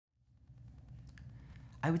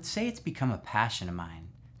I would say it's become a passion of mine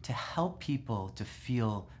to help people to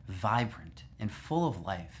feel vibrant and full of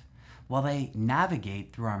life while they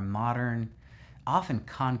navigate through our modern, often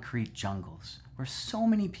concrete jungles where so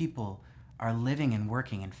many people are living and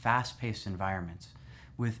working in fast-paced environments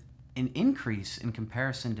with an increase in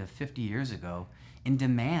comparison to 50 years ago in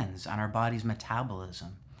demands on our body's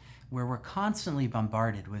metabolism, where we're constantly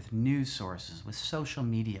bombarded with news sources, with social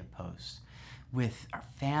media posts, with our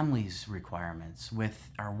family's requirements, with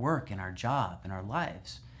our work and our job and our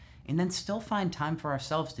lives, and then still find time for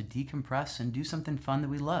ourselves to decompress and do something fun that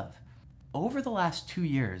we love. Over the last 2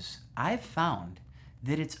 years, I've found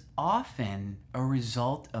that it's often a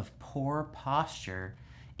result of poor posture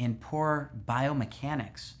and poor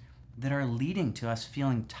biomechanics that are leading to us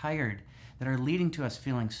feeling tired, that are leading to us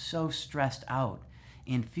feeling so stressed out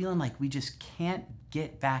and feeling like we just can't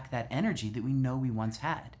get back that energy that we know we once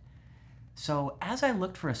had. So as I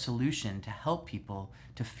looked for a solution to help people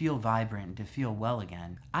to feel vibrant and to feel well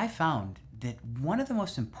again, I found that one of the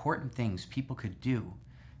most important things people could do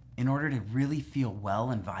in order to really feel well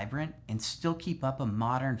and vibrant and still keep up a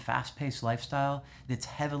modern, fast-paced lifestyle that's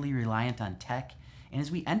heavily reliant on tech, and as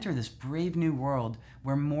we enter this brave new world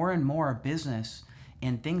where more and more business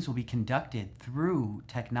and things will be conducted through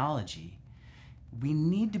technology, we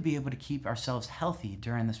need to be able to keep ourselves healthy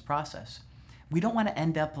during this process. We don't want to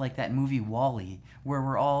end up like that movie WALL-E, where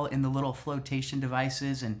we're all in the little flotation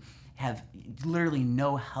devices and have literally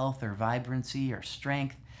no health or vibrancy or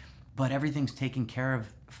strength, but everything's taken care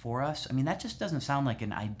of for us. I mean, that just doesn't sound like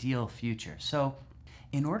an ideal future. So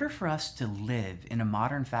in order for us to live in a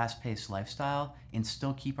modern, fast-paced lifestyle and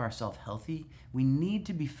still keep ourselves healthy, we need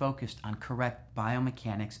to be focused on correct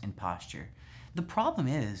biomechanics and posture. The problem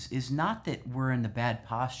is not that we're in the bad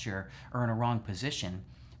posture or in a wrong position,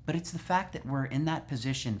 but it's the fact that we're in that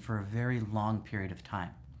position for a very long period of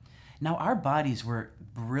time. Now, our bodies were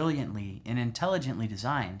brilliantly and intelligently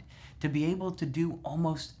designed to be able to do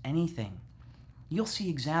almost anything. You'll see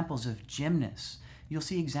examples of gymnasts, you'll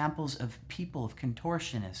see examples of people, of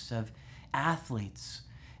contortionists, of athletes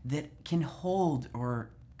that can hold or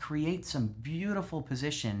create some beautiful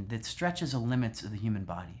position that stretches the limits of the human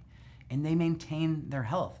body, and they maintain their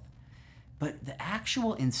health. But the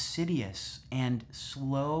actual insidious and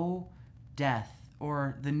slow death,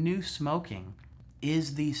 or the new smoking,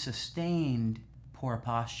 is the sustained poor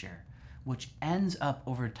posture, which ends up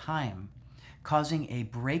over time causing a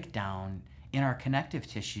breakdown in our connective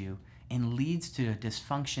tissue and leads to a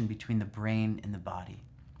dysfunction between the brain and the body.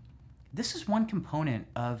 This is one component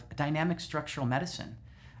of dynamic structural medicine,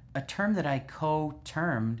 a term that I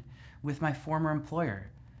co-termed with my former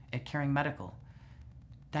employer at Caring Medical.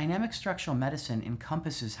 Dynamic structural medicine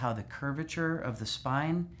encompasses how the curvature of the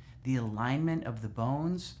spine, the alignment of the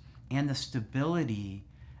bones, and the stability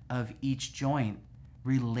of each joint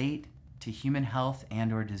relate to human health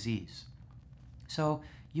and or disease. So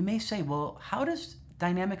you may say, well, how does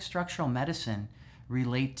dynamic structural medicine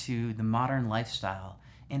relate to the modern lifestyle?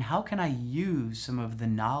 And how can I use some of the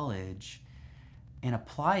knowledge and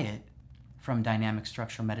apply it from dynamic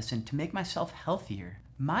structural medicine to make myself healthier?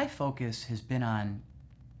 My focus has been on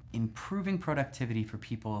improving productivity for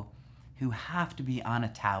people who have to be on a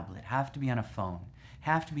tablet, have to be on a phone,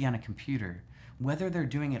 have to be on a computer, whether they're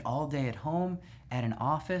doing it all day at home, at an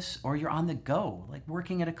office, or you're on the go, like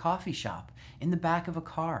working at a coffee shop, in the back of a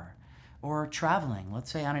car, or traveling,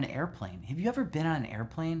 let's say on an airplane. Have you ever been on an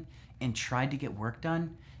airplane and tried to get work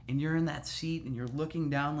done? And you're in that seat and you're looking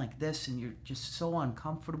down like this and you're just so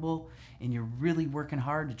uncomfortable and you're really working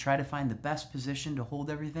hard to try to find the best position to hold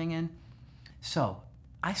everything in? So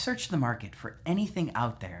I searched the market for anything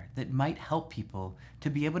out there that might help people to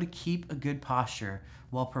be able to keep a good posture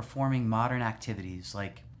while performing modern activities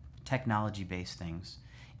like technology-based things.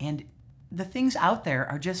 And the things out there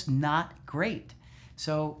are just not great.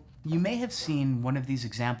 So you may have seen one of these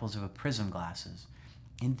examples of a prism glasses.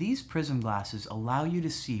 And these prism glasses allow you to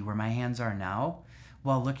see where my hands are now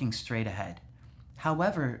while looking straight ahead.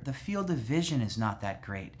 However, the field of vision is not that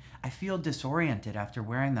great. I feel disoriented after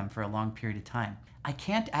wearing them for a long period of time. I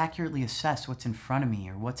can't accurately assess what's in front of me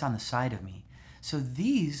or what's on the side of me. So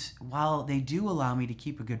these, while they do allow me to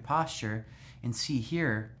keep a good posture and see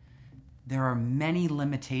here, there are many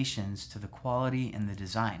limitations to the quality and the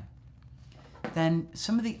design. Then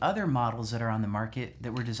some of the other models that are on the market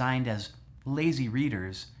that were designed as lazy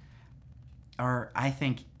readers are, I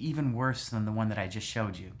think, even worse than the one that I just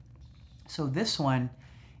showed you. So this one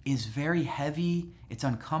is very heavy, it's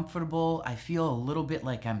uncomfortable, I feel a little bit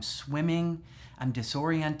like I'm swimming, I'm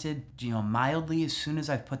disoriented, mildly as soon as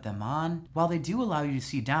I've put them on. While they do allow you to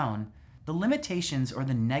see down, the limitations or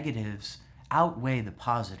the negatives outweigh the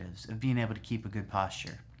positives of being able to keep a good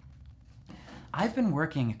posture. I've been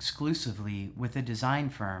working exclusively with a design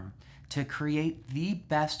firm to create the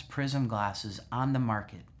best prism glasses on the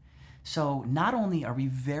market. So not only are we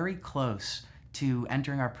very close to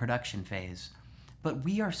entering our production phase, but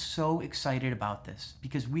we are so excited about this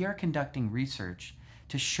because we are conducting research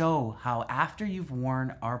to show how after you've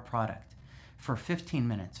worn our product for 15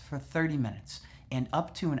 minutes, for 30 minutes, and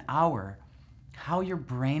up to an hour, how your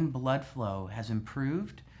brain blood flow has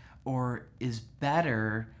improved or is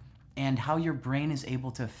better, and how your brain is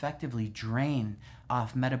able to effectively drain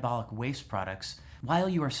off metabolic waste products while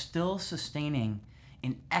you are still sustaining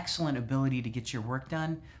an excellent ability to get your work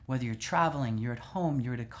done, whether you're traveling, you're at home,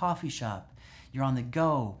 you're at a coffee shop, you're on the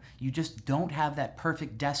go, you just don't have that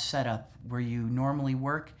perfect desk setup where you normally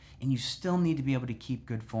work, and you still need to be able to keep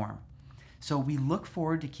good form. So we look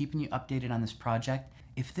forward to keeping you updated on this project.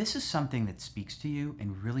 If this is something that speaks to you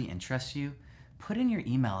and really interests you, put in your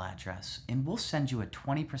email address and we'll send you a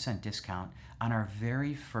 20% discount on our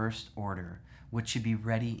very first order, which should be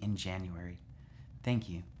ready in January. Thank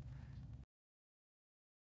you.